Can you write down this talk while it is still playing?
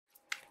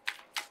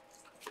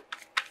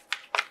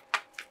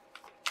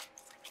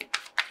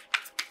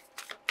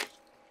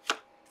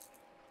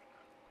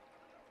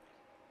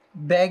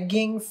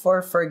begging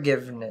for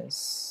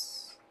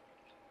forgiveness,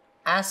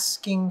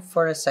 asking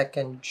for a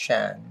second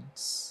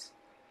chance,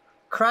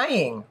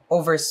 crying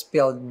over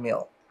spilled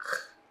milk,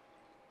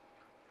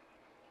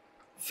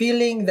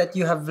 feeling that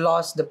you have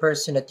lost the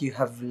person that you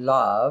have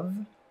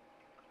loved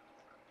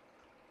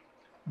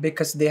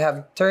because they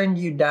have turned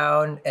you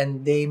down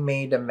and they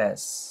made a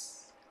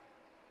mess.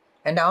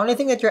 And the only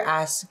thing that you're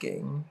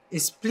asking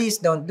is, please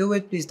don't do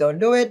it, please don't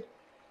do it.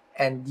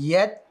 And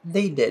yet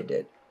they did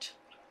it.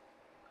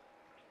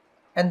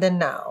 And then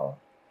now,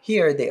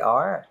 here they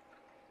are,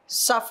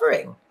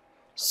 suffering.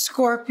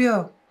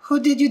 Scorpio, who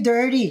did you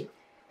dirty?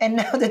 And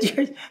now that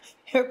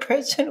your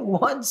person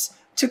wants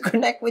to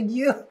connect with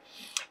you.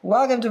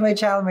 Welcome to my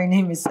channel. My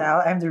name is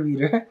Sal. I'm the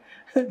reader.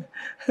 This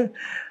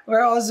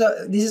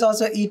is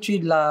also Eat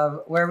Read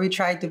Love, where we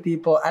try to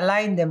people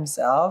align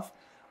themselves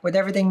with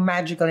everything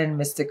magical and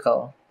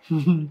mystical.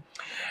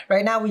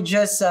 Right now, we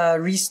just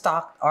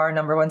restocked our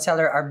 #1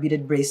 seller, our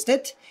beaded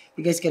bracelet.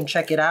 You guys can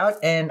check it out.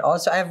 And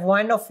also, I have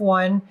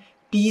one-of-one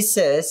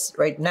pieces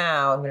right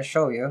now. I'm going to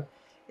show you.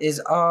 Is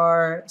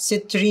our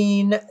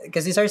citrine,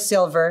 because these are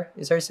silver.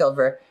 These are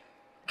silver.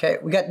 Okay,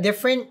 we got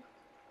different,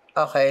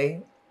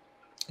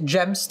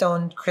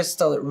 gemstone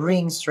crystal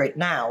rings right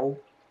now.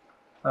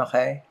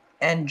 Okay,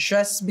 and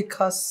just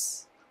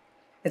because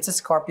it's a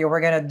Scorpio,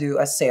 we're going to do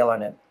a sale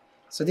on it.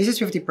 So this is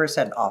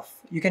 50% off.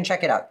 You can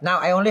check it out. Now,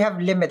 I only have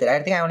limited. I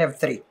think I only have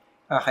 3,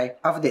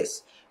 of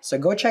this. So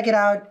go check it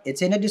out.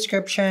 It's in the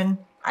description.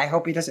 I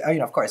hope it does,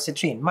 of course,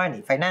 citrine,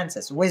 money,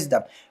 finances,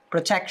 wisdom,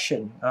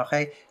 protection,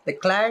 The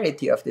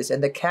clarity of this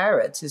and the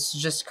carrots is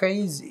just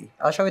crazy.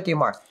 I'll show it to you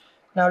more.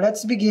 Now,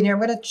 let's begin here.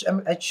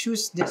 I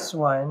choose this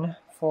one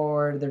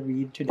for the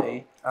read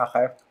today.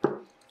 Okay.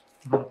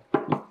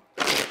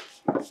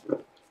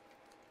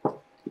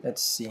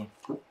 Let's see.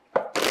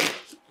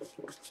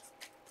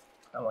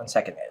 1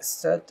 second,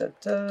 guys.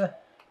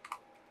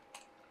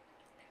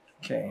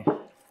 Okay,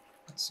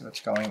 let's see what's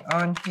going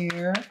on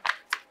here.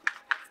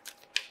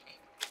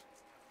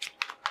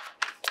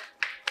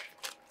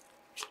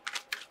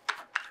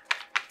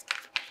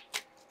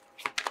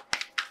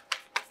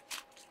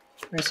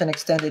 There's an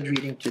extended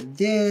reading to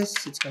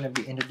this. It's going to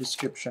be in the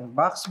description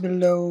box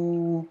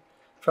below.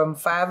 From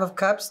 5 of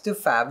Cups to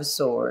 5 of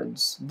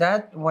Swords.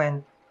 That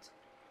went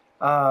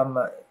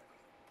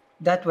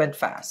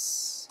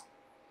fast.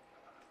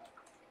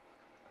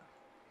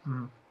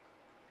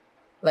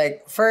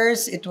 Like,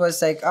 first it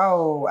was like,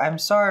 oh, I'm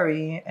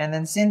sorry, and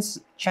then since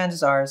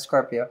chances are,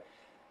 Scorpio,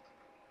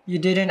 you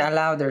didn't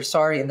allow their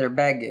sorry and their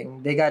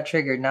begging, they got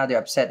triggered. Now they're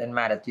upset and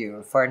mad at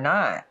you for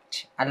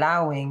not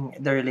allowing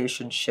the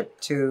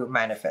relationship to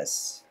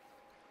manifest.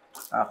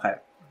 Okay.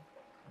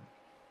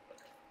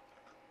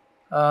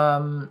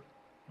 Let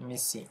me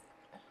see.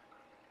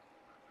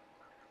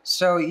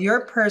 So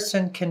your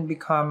person can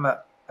become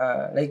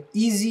like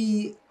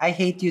easy I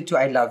hate you to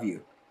I love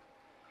you.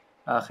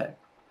 Okay.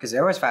 Because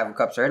there was 5 of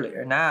Cups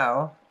earlier.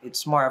 Now,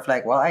 it's more of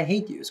like, well, I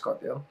hate you,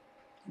 Scorpio.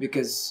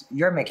 Because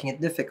you're making it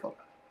difficult.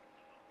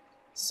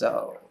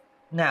 So,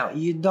 now,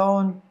 you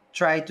don't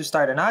try to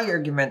start an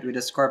argument with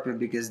a Scorpio,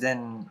 because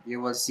then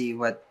you will see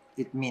what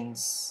it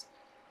means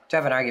to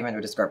have an argument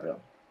with a Scorpio.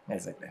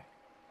 Basically.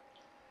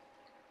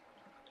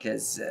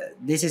 Because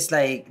this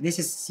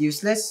is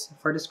useless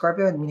for the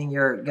Scorpio, meaning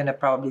you're gonna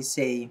probably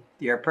say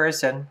to your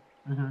person,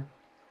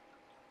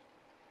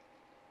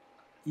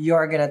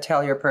 you're gonna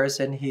tell your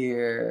person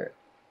here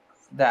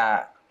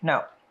that,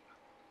 no,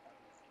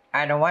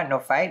 I don't want no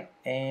fight,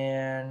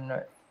 and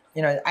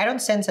I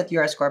don't sense that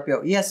you're a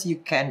Scorpio. Yes, you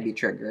can be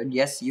triggered.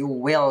 Yes, you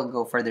will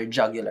go for their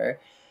jugular,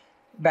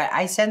 but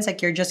I sense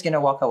like you're just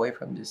gonna walk away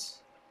from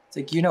this. It's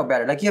like, you know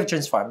better. Like, you have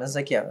transformed. It's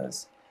like, yeah,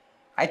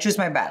 I choose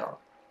my battle,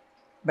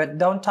 but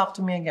don't talk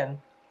to me again.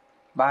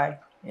 Bye.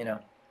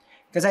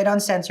 Because I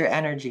don't sense your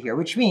energy here,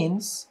 which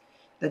means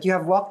that you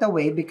have walked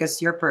away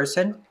because your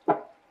person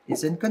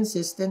isn't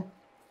consistent.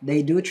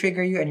 They do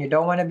trigger you and you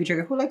don't want to be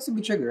triggered. Who likes to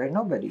be triggered, right?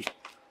 Nobody.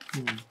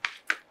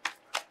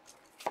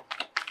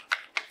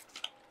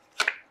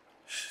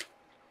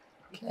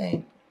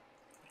 Okay.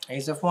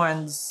 Ace of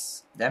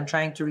Wands. Them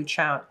trying to reach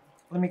out.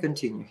 Let me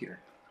continue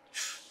here.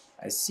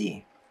 I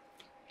see.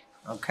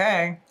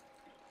 Okay.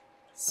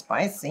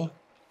 Spicy.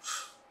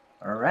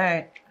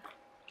 Alright.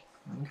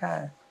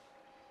 Okay.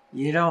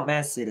 You don't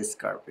mess with a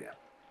Scorpio.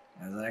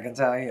 That's what I can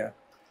tell you.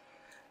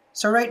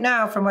 So right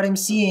now, from what I'm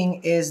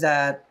seeing, is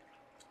that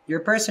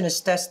your person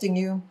is testing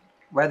you,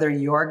 whether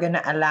you're going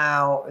to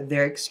allow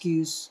their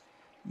excuse.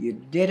 You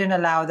didn't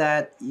allow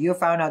that. You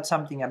found out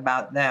something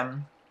about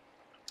them.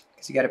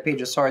 Because you got a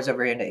Page of Swords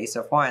over here in the Ace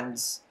of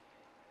Wands.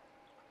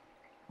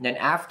 Then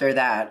after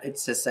that,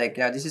 it's just like,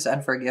 this is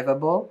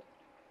unforgivable.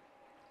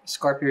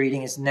 Scorpio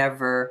reading is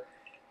never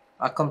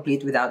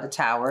complete without the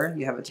Tower.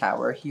 You have a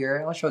Tower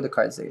here. I'll show the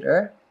cards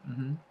later.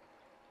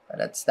 But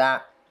that's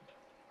that.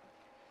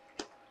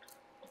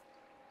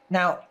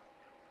 Now,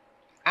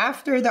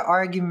 after the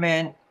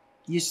argument,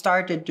 you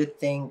started to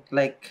think,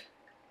 like,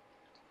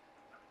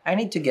 I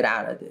need to get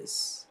out of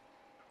this.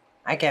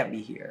 I can't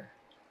be here.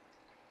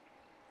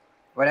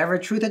 Whatever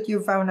truth that you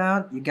found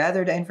out, you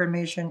gather the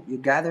information, you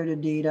gather the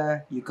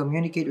data, you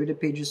communicate with the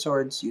Page of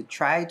Swords, you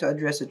try to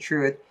address the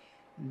truth.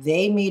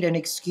 They made an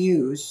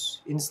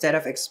excuse instead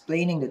of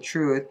explaining the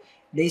truth.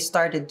 They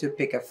started to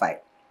pick a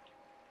fight.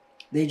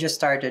 They just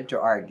started to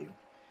argue.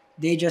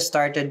 They just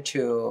started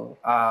to,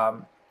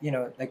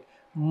 like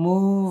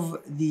move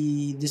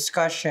the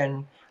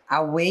discussion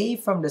away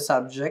from the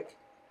subject.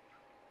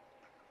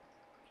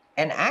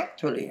 And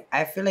actually,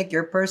 I feel like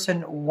your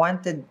person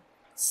wanted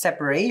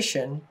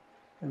separation.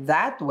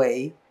 That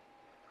way,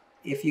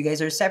 if you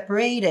guys are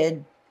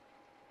separated,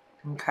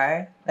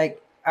 okay,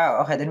 like,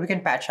 oh, okay, then we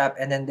can patch up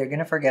and then they're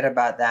gonna forget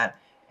about that.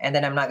 And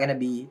then I'm not gonna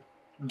be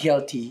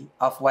guilty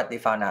of what they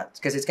found out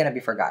because it's gonna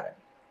be forgotten.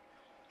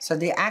 So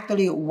they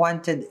actually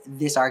wanted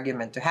this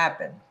argument to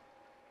happen.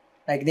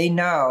 Like they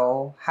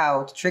know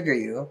how to trigger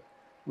you,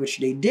 which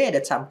they did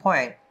at some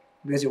point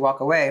because you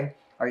walk away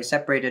or you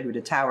separated with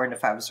the Tower and the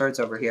Five of Swords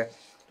over here.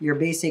 You're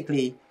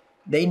basically,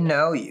 they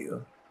know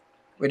you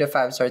with the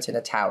Five of Swords and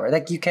the Tower.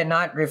 Like you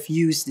cannot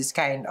refuse this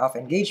kind of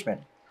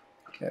engagement.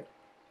 Okay.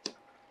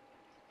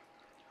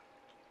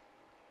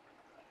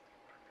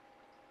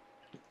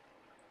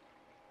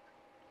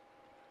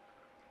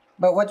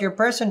 But what your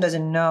person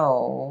doesn't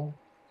know,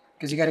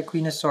 because you got a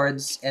Queen of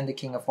Swords and the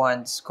King of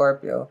Wands,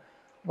 Scorpio,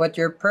 what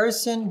your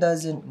person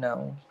doesn't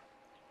know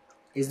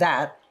is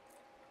that,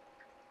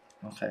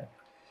 okay,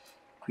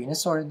 Queen of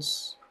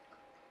Swords,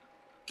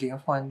 King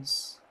of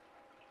Wands,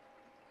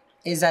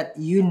 is that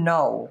you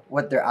know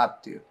what they're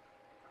up to.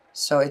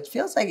 So it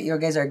feels like you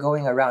guys are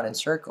going around in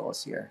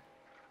circles here.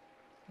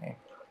 Okay.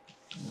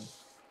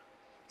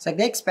 It's like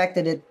they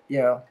expected it,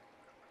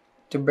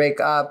 to break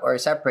up or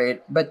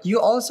separate, but you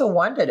also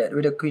wanted it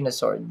with the Queen of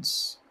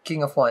Swords,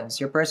 King of Wands.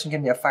 Your person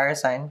can be a fire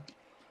sign.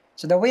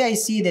 So the way I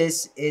see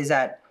this is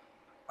that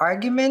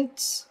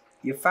arguments,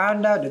 you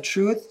found out the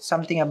truth,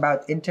 something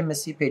about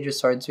intimacy, Page of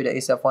Swords with the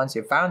Ace of Wands,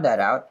 you found that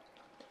out.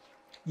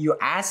 You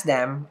ask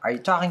them, are you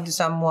talking to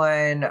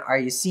someone? Are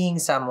you seeing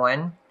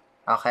someone?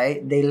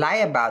 Okay, they lie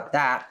about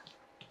that.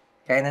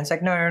 Okay, and then it's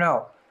like,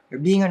 no. You're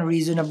being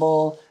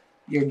unreasonable.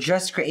 You're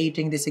just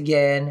creating this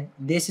again.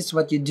 This is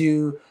what you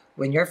do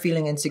when you're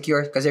feeling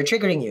insecure because they're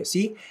triggering you.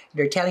 See,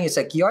 they're telling you, it's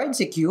like, you're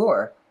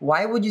insecure.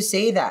 Why would you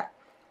say that?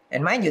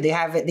 And mind you, they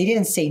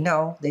didn't say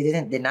no. They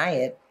didn't deny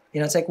it.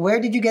 It's like, where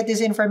did you get this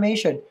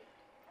information?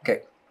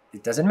 Okay,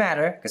 it doesn't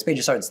matter because Page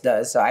of Swords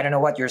does. So I don't know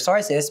what your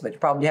source is, but you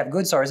probably have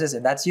good sources,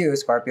 and that's you,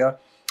 Scorpio.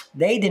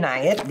 They deny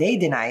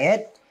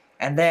it,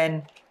 and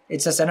then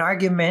it's just an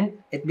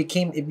argument. It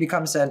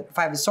becomes a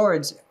Five of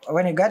Swords.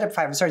 When you got a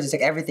Five of Swords, it's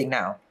like everything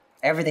now.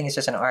 Everything is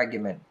just an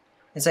argument.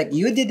 It's like,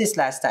 you did this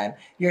last time.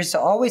 You're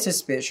always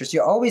suspicious.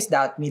 You always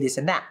doubt me, this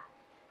and that.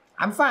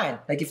 I'm fine.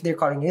 Like if they're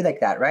calling you like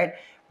that, right?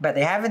 But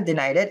they haven't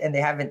denied it and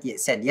they haven't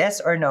said yes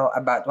or no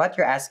about what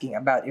you're asking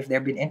about if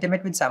they've been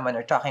intimate with someone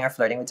or talking or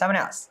flirting with someone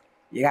else.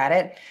 You got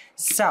it?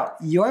 So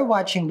you're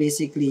watching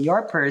basically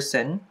your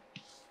person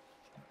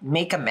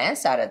make a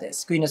mess out of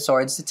this. Queen of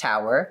Swords, the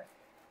Tower,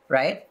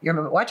 right?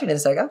 You're watching it.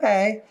 It's like,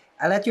 okay,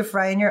 I let you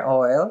fry in your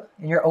oil,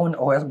 in your own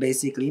oil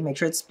basically. Make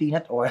sure it's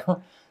peanut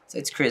oil. So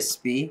it's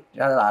crispy,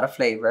 got a lot of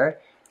flavor.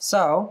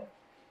 So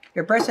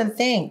your person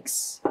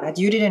thinks that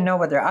you didn't know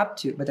what they're up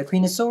to, but the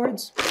Queen of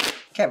Swords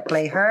can't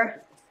play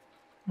her.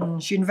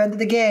 She invented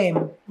the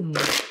game.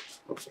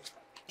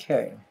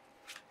 Okay.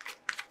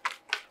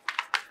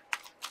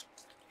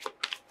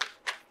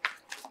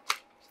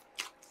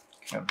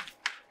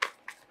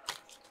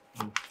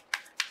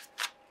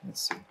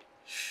 Let's see.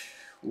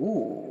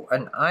 Ooh,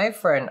 an eye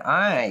for an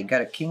eye.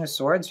 Got a King of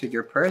Swords with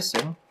your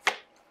person.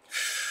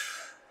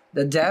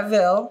 The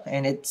Devil,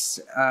 and it's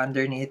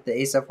underneath the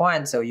Ace of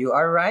Wands. So you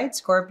are right,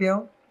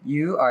 Scorpio.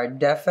 You are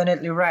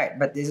definitely right.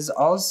 But this is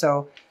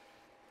also,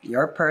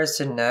 your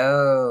person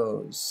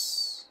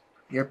knows.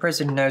 Your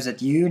person knows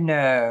that you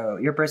know.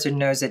 Your person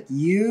knows that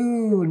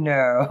you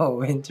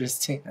know.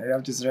 Interesting. I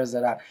have to stress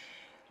that out.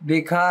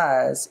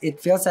 Because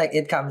it feels like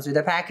it comes with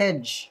a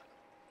package.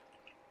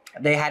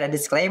 They had a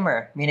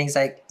disclaimer, meaning it's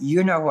like,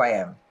 you know who I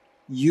am.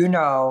 You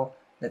know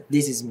that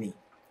this is me.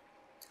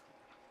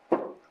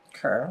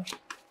 Okay.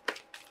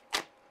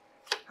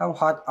 How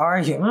hot are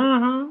you?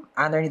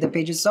 Underneath the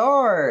Page of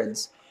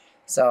Swords.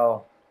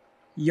 So,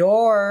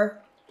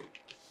 your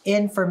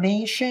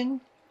information,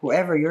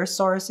 whoever your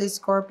source is,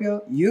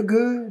 Scorpio, you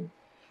good.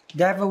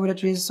 Devil with the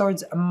Three of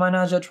Swords,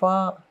 Ménage à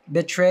Trois,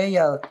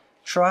 betrayal,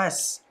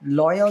 trust,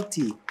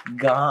 loyalty,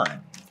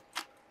 gone.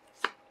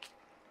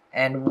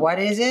 And what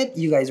is it?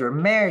 You guys were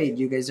married.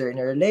 You guys are in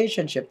a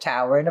relationship.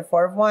 Tower and the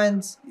Four of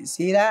Wands. You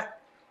see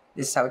that?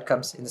 This is how it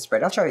comes in the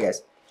spread. I'll show you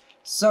guys.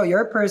 So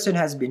your person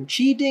has been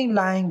cheating,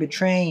 lying,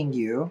 betraying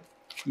you.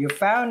 You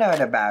found out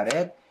about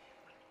it.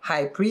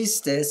 High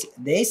Priestess,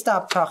 they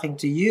stopped talking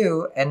to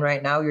you. And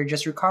right now, you're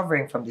just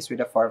recovering from this with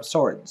the Four of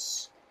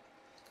Swords.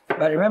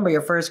 But remember,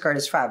 your first card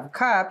is Five of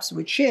Cups,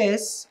 which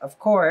is, of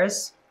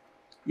course,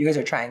 you guys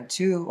are trying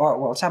to, or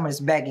well, someone is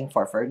begging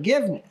for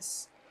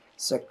forgiveness.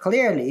 So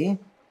clearly,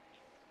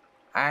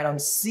 I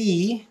don't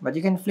see, but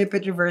you can flip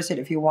it, reverse it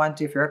if you want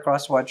to, if you're a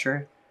cross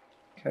watcher.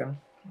 Okay,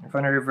 I'm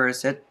going to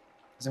reverse it.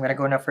 So I'm gonna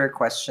go now for a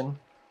question.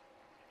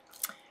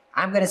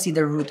 I'm gonna see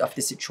the root of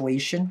the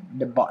situation.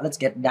 Let's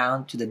get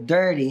down to the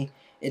dirty.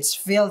 It's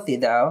filthy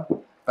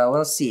though, but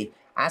we'll see.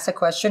 Ask a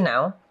question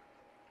now.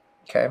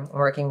 Okay, I'm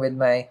working with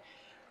my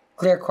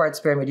clear quartz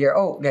pyramid here.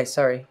 Oh, guys,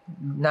 sorry.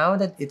 Now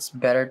that it's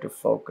better to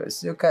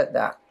focus, look at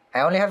that.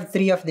 I only have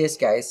 3 of these,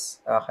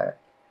 guys. Okay,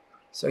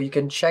 so you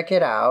can check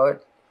it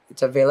out.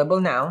 It's available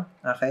now.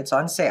 Okay, it's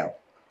on sale.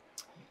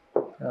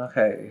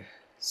 Okay,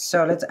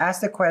 so let's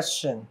ask the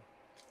question.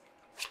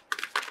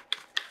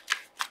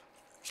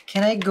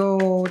 Can I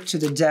go to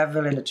the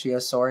Devil and the Three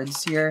of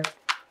Swords here?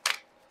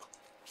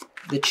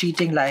 The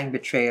cheating, lying,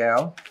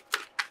 betrayal.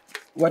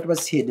 What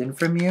was hidden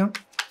from you?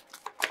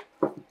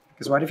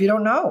 Because what if you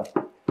don't know?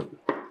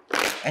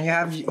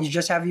 And you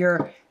just have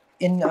your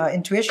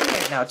intuition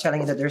right now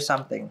telling you that there's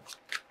something.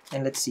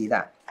 And let's see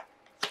that.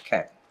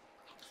 Okay.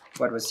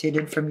 What was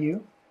hidden from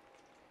you?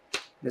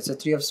 There's the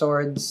Three of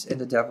Swords and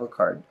the Devil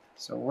card.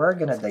 So we're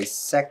gonna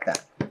dissect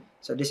that.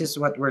 So this is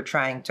what we're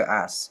trying to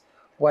ask.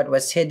 What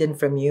was hidden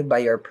from you by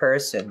your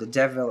person, the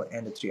Devil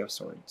and the Three of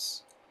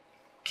Swords.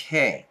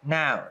 Okay,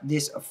 now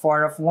this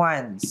Four of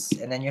Wands,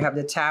 and then you have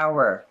the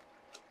Tower,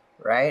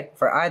 right?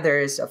 For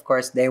others, of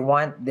course, they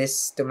want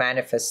this to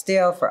manifest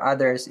still. For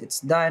others, it's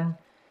done.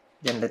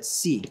 Then let's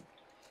see.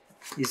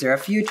 Is there a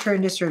future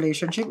in this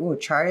relationship? Oh,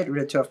 Chariot with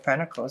the Two of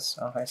Pentacles.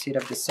 Okay, so you'd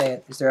have to say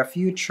it. Is there a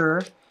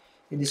future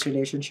in this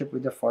relationship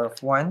with the Four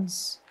of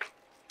Wands?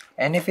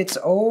 And if it's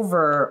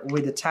over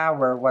with the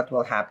Tower, what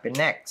will happen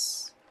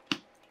next?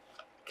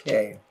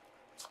 Okay.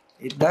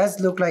 It does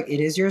look like it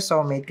is your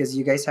soulmate because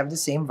you guys have the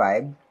same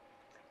vibe.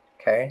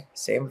 Okay,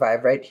 same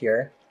vibe right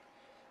here.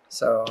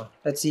 So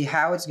let's see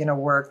how it's gonna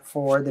work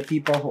for the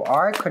people who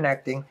are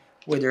connecting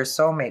with their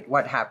soulmate.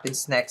 What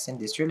happens next in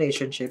this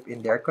relationship,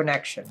 in their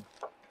connection?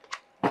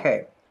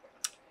 Okay.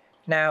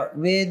 Now,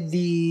 with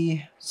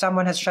the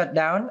someone has shut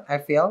down, I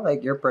feel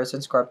like your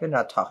person, Scorpio,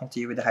 not talking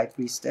to you with the High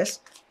Priestess.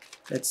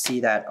 Let's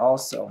see that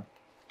also.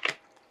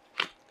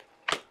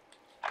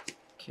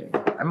 Okay.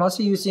 I'm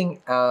also using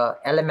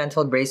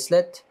elemental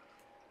bracelet,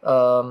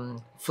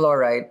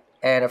 fluorite,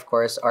 and of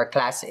course our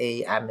Class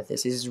A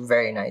amethyst. This is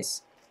very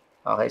nice.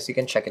 Okay, so you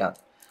can check it out.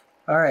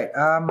 All right.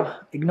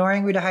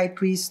 Ignoring with the High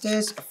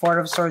Priestess, Four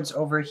of Swords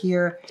over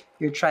here.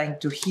 You're trying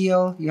to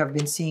heal. You have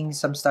been seeing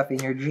some stuff in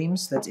your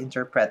dreams. Let's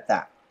interpret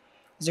that.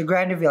 It's a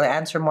grand reveal. I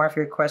answer more of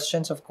your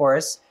questions, of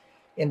course,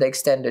 in the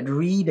extended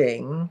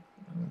reading.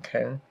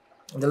 Okay.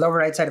 On the lower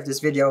right side of this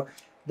video,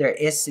 there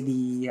is the,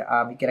 you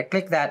gotta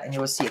click that and you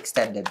will see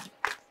extended.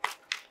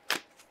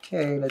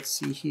 Okay, let's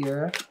see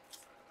here.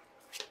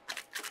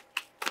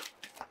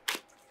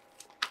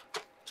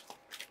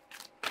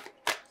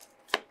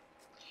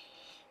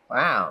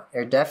 Wow,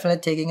 you're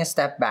definitely taking a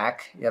step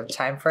back. You have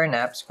time for a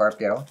nap,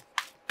 Scorpio.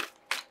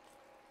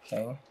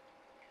 Okay.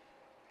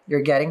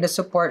 You're getting the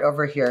support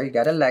over here. You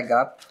got a leg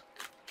up.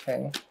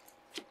 Okay.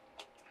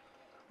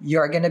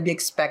 You're going to be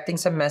expecting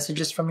some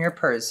messages from your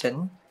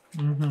person.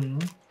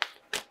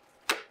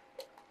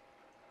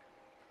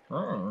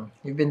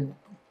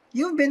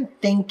 You've been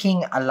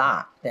thinking a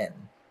lot then.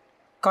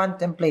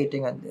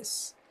 Contemplating on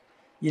this.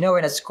 You know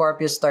when a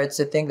Scorpio starts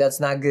to think, that's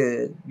not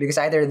good. Because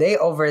either they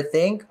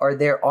overthink or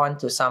they're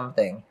onto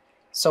something.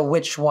 So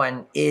which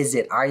one is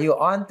it? Are you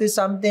onto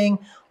something?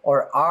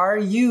 Or are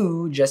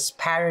you just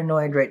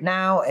paranoid right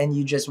now and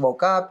you just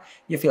woke up,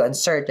 you feel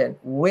uncertain?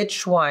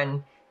 Which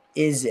one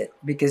is it?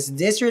 Because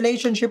this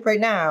relationship right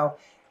now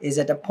is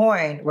at a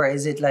point where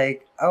is it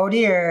like, oh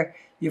dear,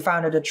 you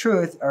found out the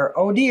truth, or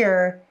oh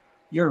dear,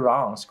 you're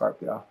wrong,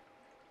 Scorpio.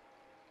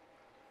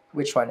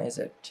 Which one is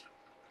it?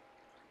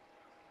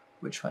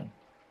 Which one?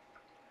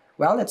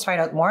 Well, let's find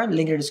out more.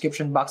 Link in the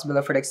description box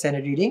below for the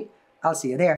extended reading. I'll see you there.